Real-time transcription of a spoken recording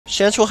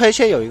先出黑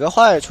切有一个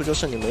坏处就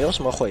是你没有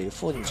什么回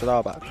复，你知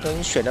道吧？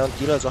等血量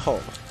低了之后，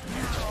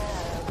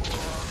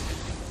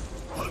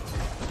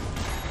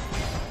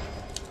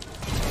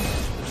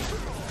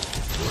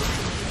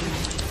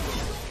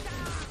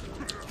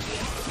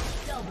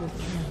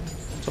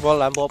这波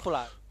兰博不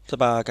来，这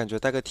把感觉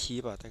带个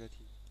T 吧，带个 T。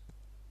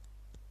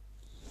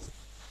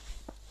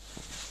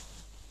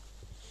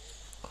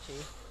行，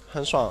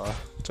很爽啊！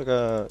这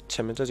个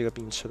前面这几个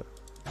兵吃的。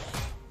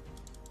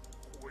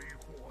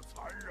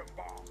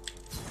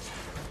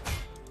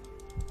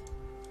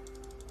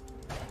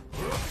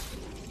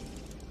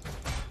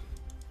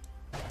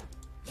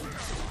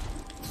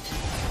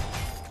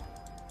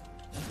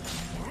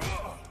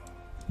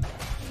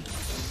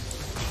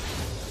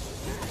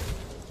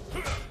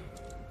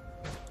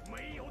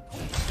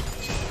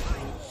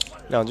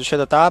 两只缺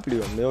的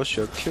W 没有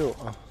学 Q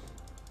啊，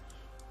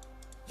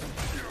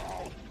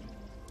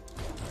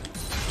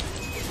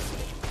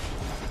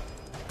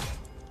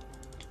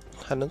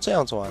还能这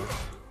样子玩？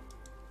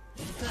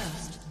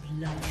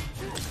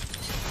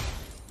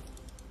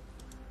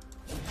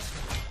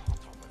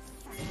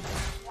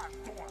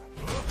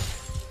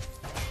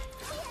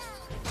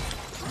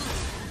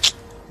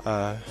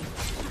哎。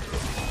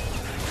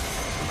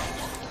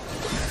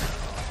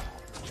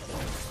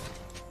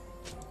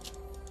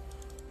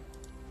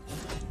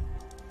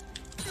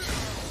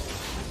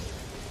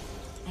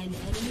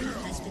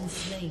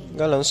 应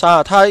该能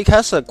杀。他一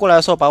开始过来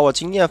的时候把我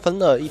经验分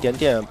了一点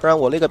点，不然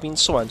我那个兵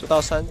吃完就到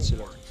3级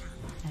了。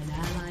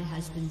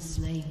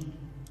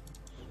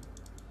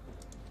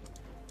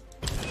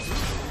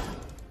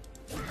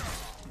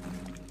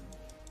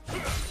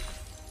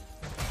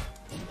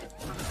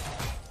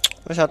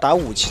我想打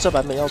武器这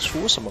版本要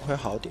出什么会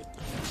好点？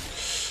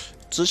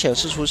之前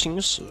是出星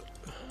矢，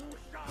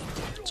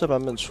这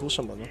版本出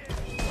什么呢？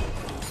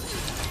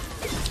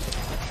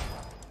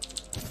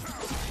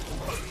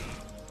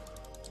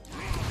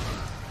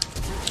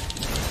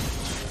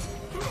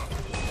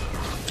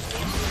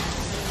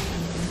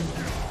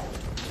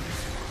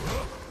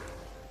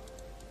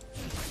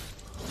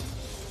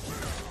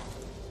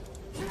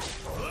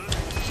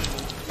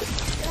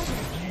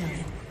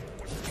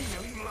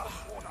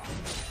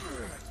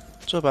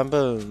 这版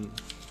本，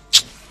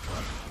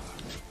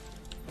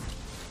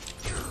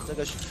这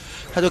个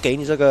他就给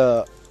你这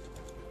个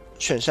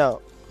选项，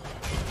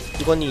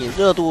如果你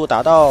热度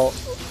达到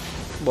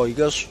某一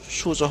个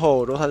数之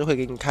后，然后他就会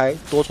给你开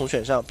多重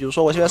选项。比如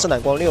说我现在是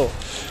蓝光6，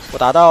我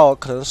达到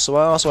可能10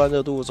万、20万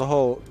热度之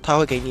后，他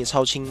会给你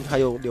超清还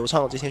有流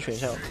畅这些选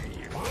项。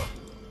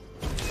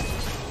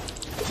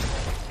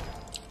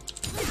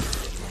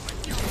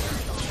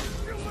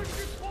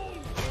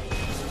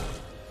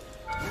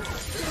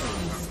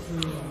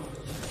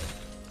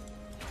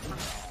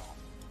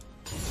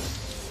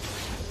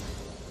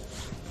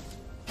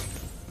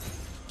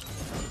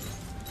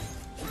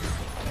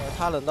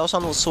 他能到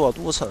上路吃我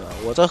镀层啊！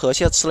我这河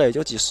蟹吃了也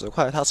就几10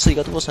块，他吃一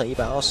个镀层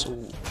125，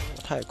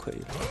太亏了。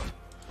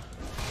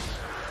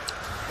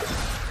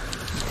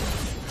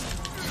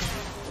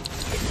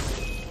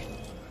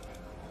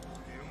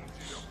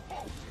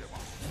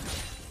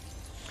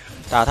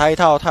打他一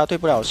套，他对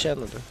不了线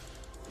了的。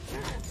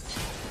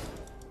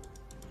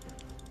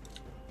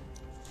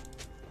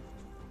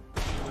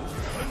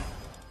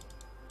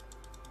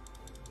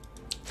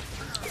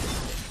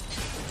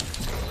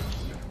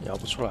摇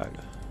不出来了。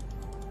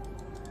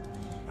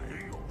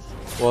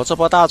 我这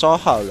波大招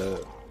好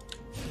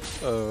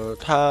了，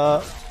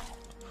他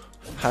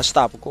还是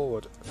打不过我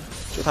的。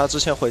就他之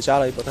前回家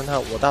了一波，但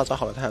我大招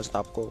好了，他还是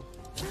打不过我。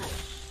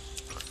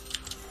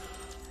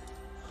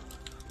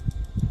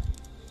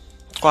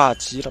挂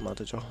机了嘛？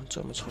这就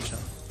这么抽象。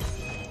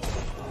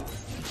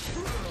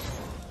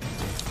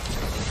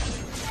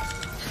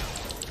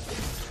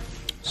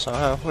伤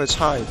害会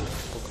差一点，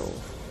不够。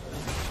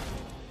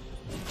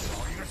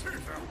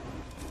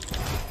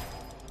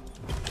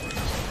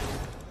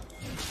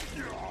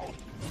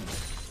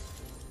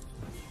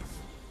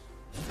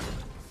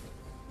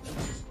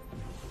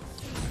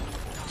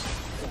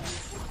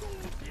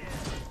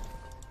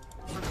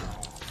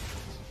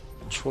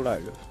 出来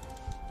了，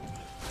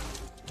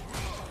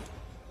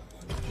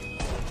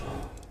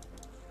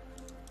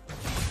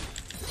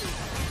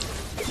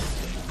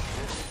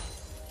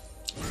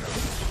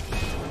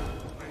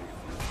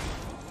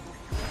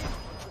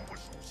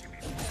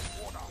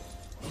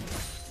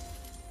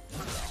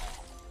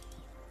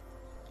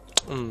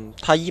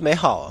他1没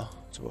好啊，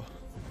这不。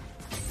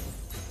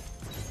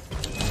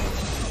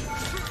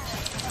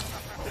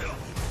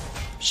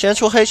先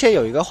出黑切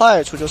有一个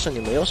坏处就是你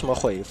没有什么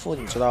回复，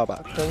你知道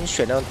吧？等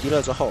血量低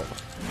了之后。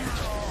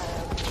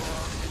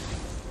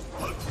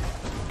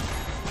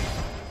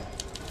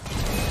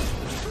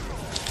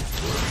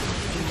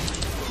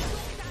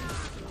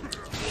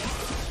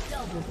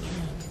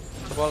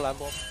 这波蓝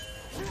波，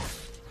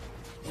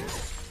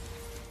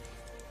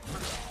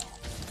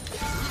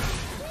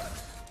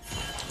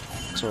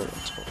走了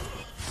走了。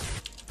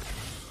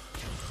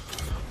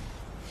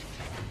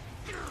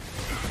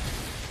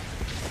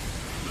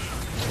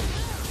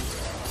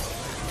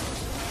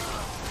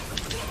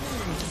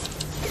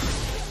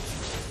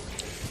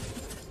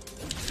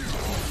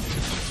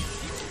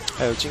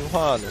还有进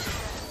化呢。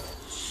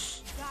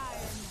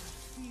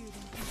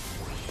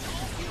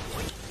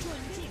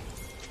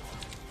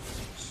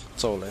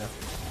走了呀？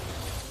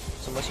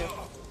怎么先？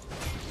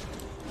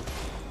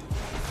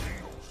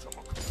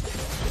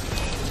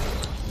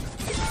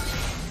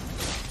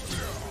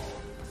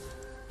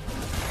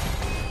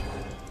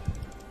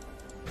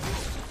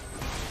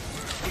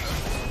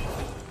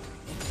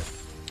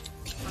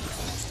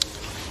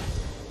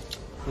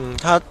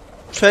他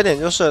缺点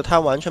就是他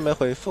完全没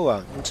回复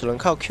啊，你只能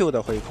靠 Q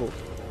的回复。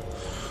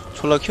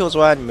除了 Q 之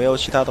外，你没有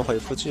其他的回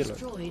复技能，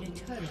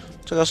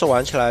这个是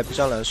玩起来比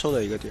较难受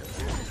的一个点。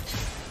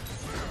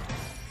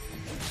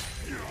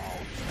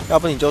要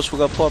不你就出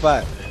个破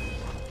败。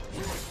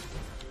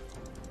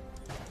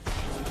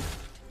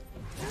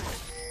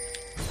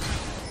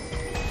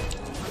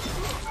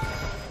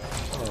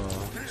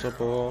这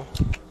波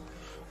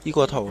一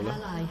过头了。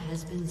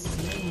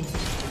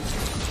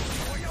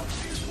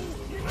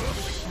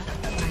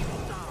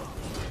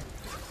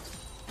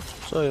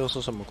这又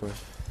是什么鬼？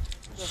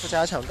这是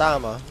加强大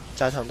吗？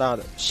加强大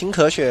的新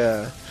可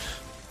选，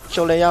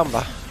就那样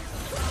吧。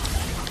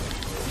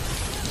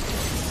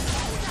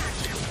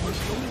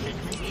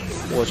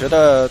我觉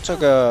得这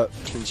个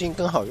挺进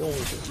更好用一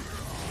些。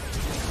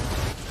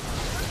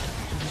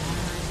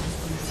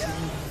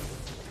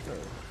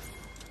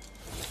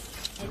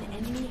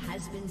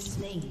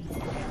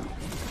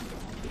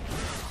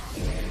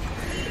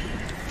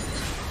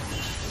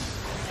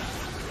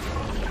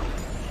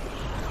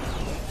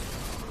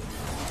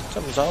这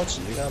么着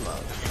急干嘛？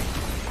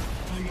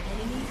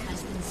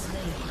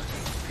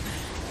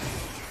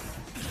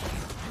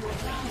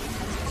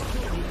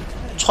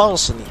撞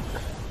死你！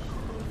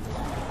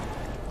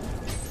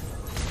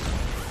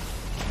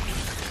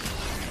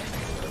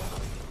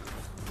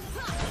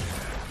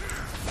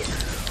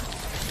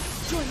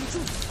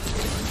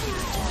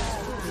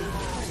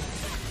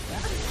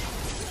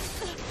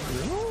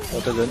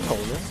我的人头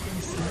呢？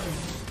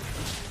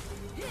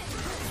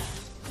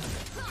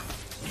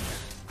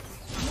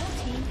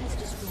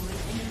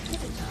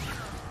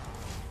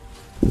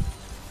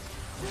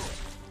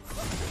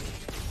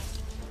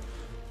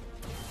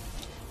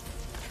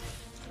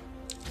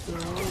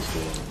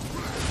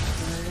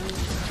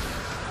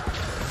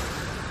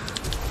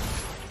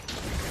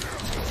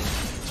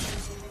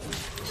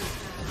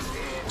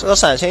这个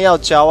闪现要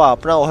交啊，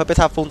不然我会被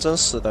他风筝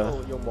死的。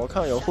有魔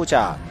抗，有护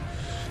甲，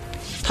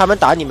他们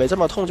打你没这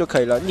么痛就可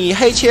以了。你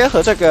黑切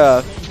和这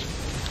个，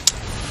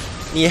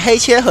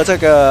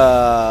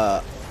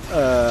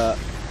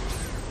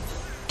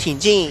挺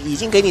进已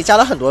经给你加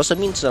了很多生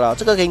命值了，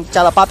这个给你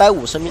加了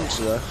850生命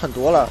值，很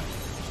多了。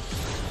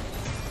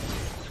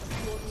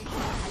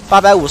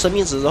850生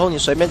命值，然后你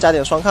随便加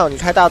点双抗，你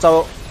开大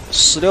招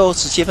16、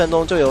17分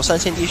钟就有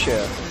3000滴血。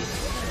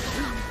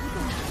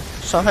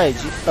伤害已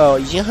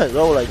经很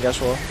肉了，应该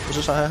说不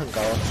是伤害很高，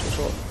说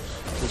错了，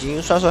已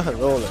经算是很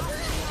肉了。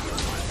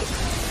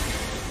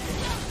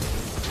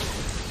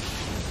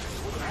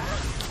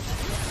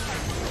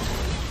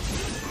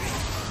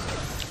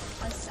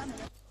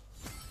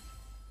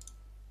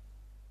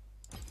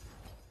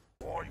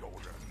所有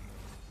人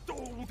都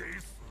得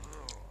死。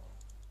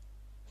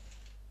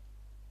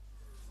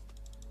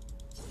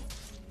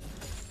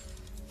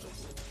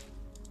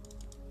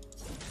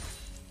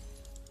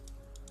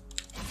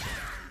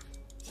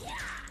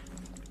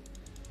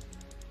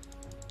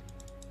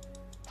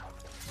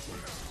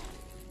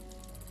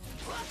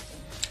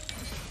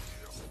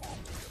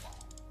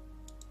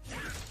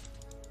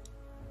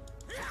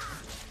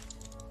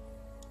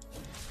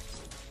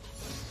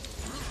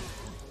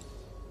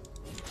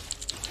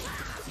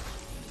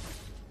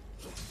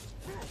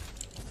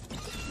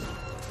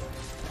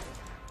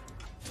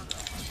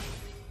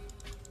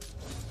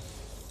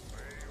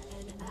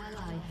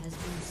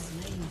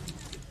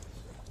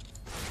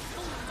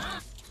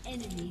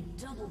Enemy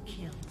double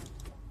kill.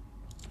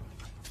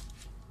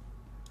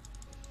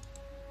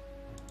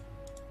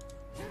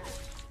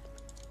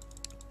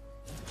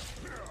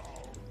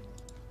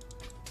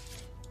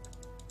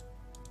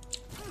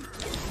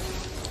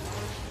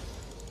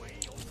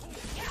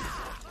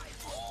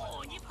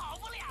 你跑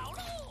不了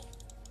喽！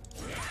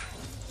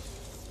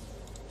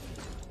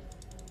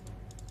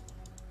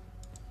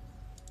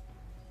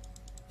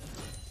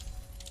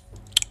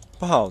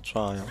不好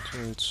抓呀，这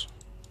一只。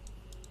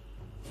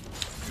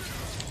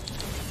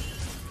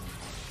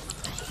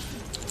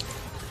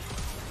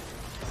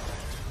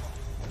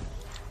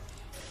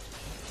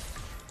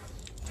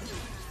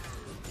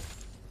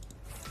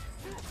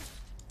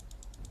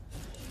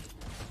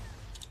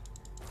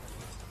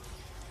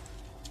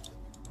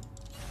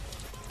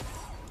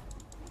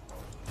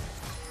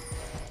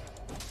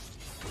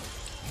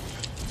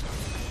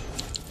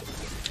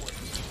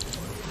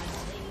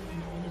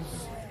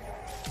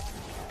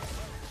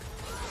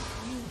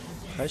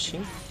还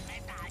行。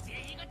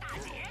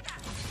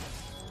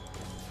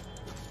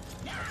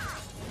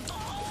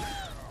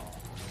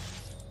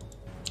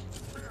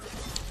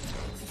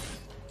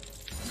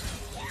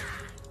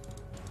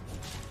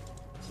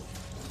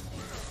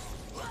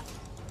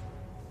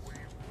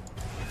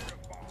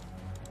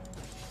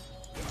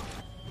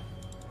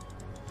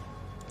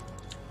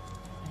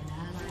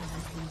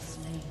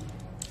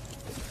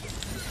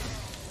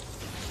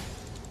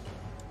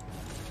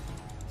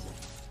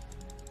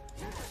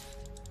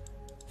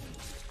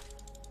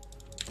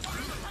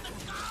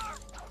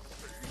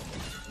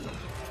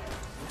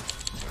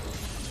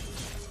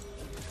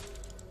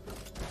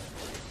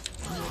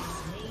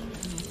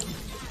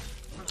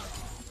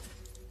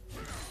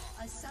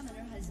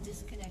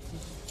disconnected.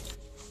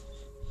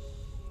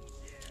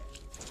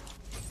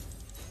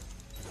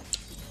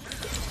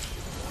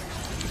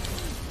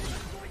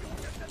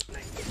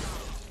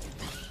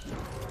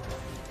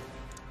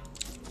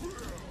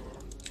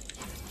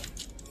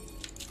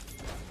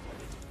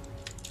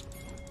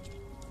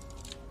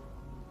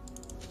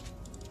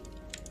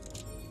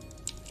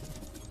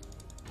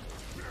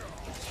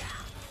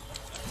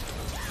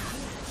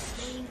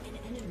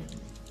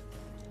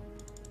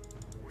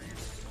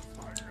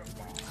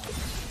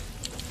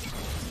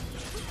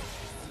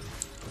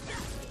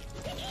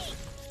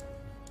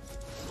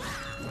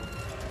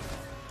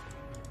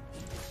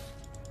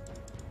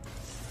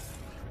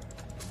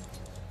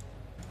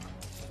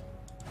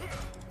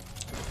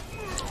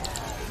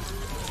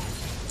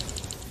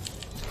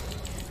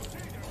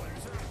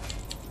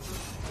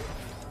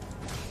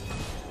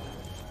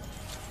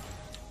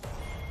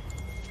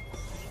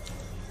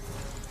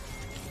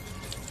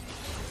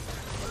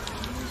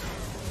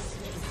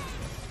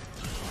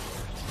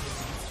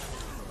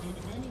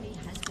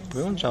 不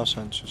用加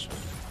山，其实。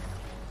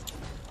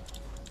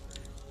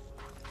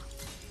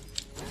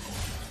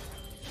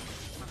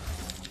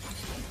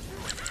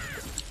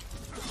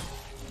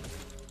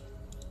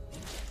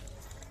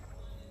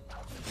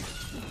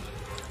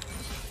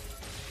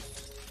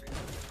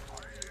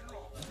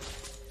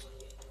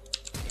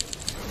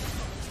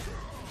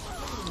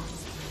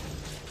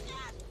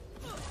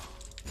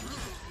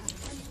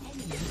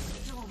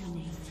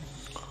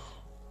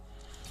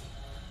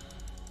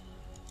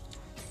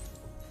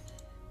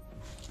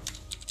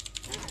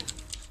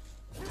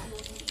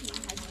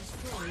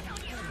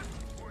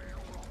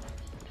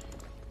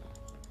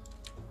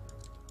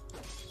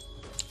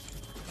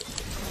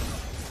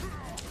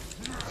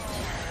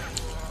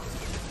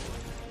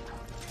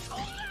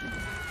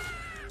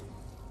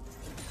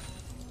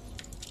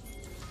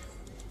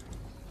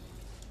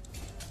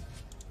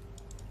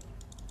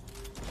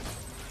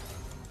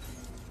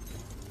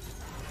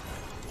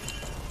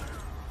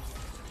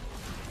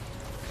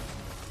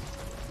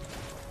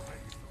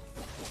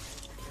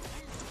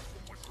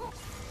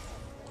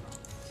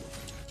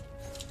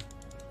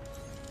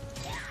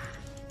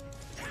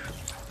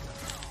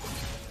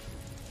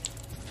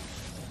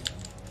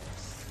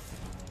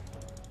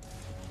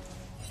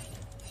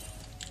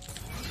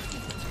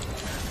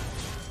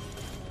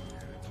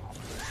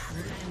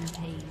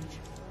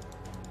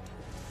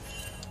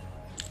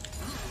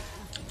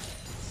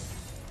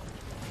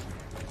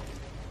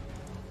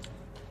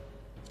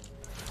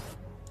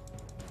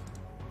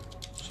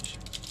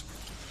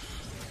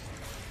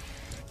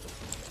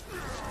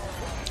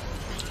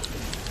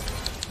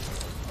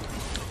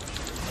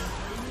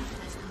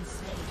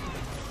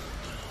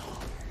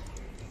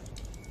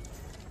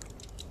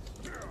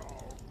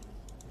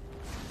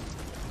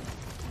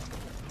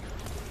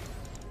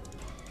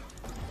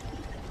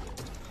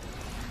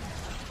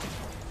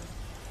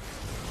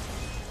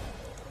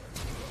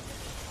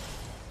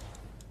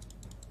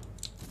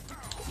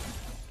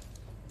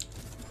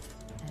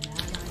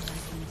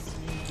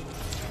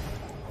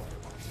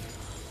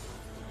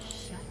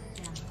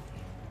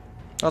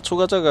那出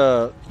个这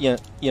个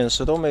眼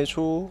石都没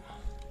出，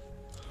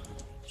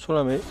出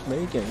了没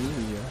一点意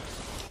义啊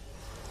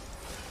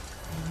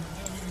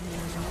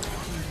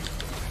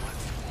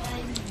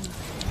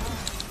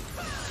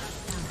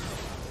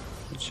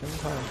！5000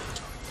块。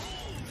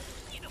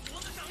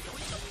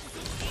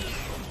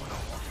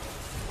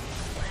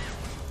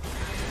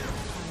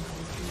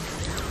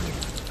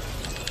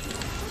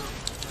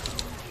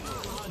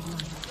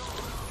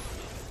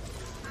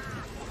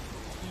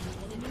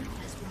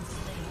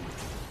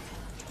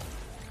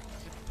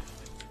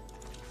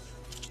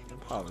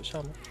跑一下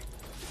吗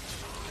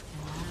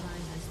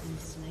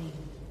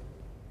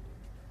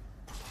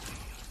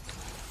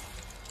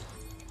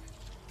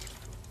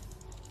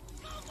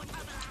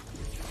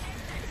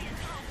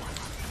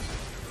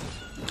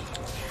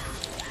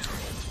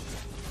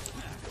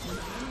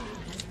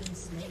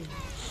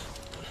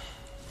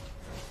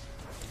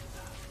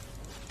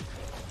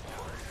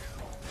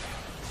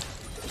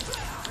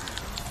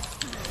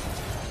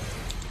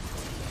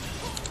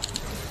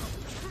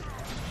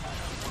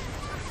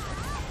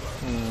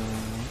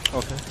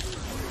？OK，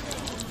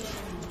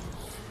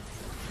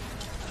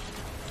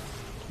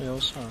 没有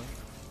闪。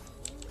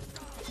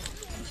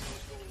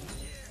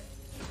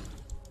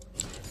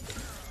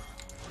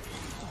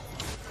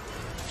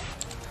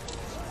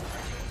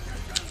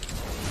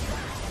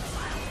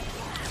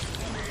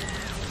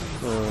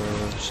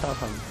下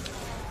盘。